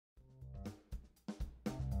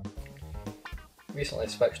recently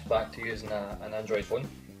switched back to using an Android phone.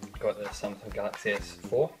 Got the Samsung Galaxy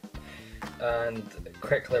S4 and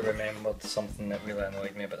quickly remembered something that really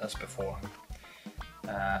annoyed me about this before.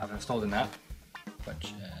 I've installed an app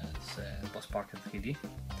which is Bus Parking 3D,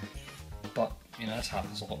 but you know, this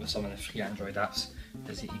happens a lot with some of the free Android apps,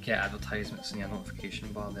 is that you get advertisements in your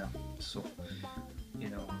notification bar there. So, you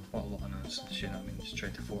know, what a lot of announcements, you know what I mean, just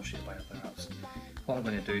trying to force you to buy other apps. What I'm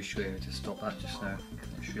going to do is show you how to stop that just now.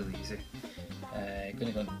 It's really easy.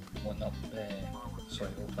 Going to open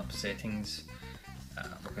up settings.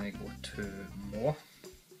 We're going to go to more,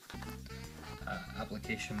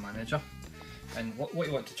 application manager. And what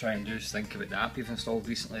you want to try and do is think about the app you've installed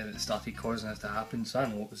recently that started causing this to happen. So I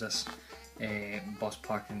know what was this, Bus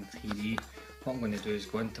Parking 3D. What I'm going to do is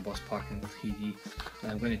go into Bus Parking 3D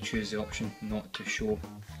and I'm going to choose the option not to show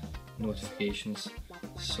notifications.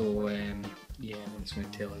 So yeah, and it's going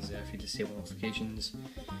to tell us if you disable notifications,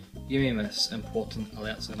 you may miss important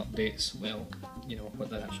alerts and updates. Well, you know, what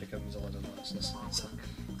that actually comes is a lot of nonsense.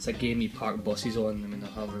 It's a game you park buses on, I mean, they're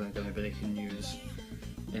having a breaking news.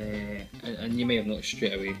 And you may have noticed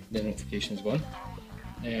straight away the notification's gone.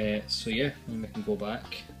 So yeah, then we can go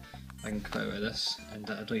back. I can come out of this, and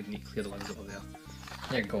I don't even need to clear the ones that were there.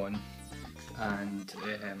 They're gone, and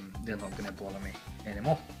they're not going to bother me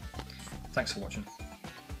anymore. Thanks for watching.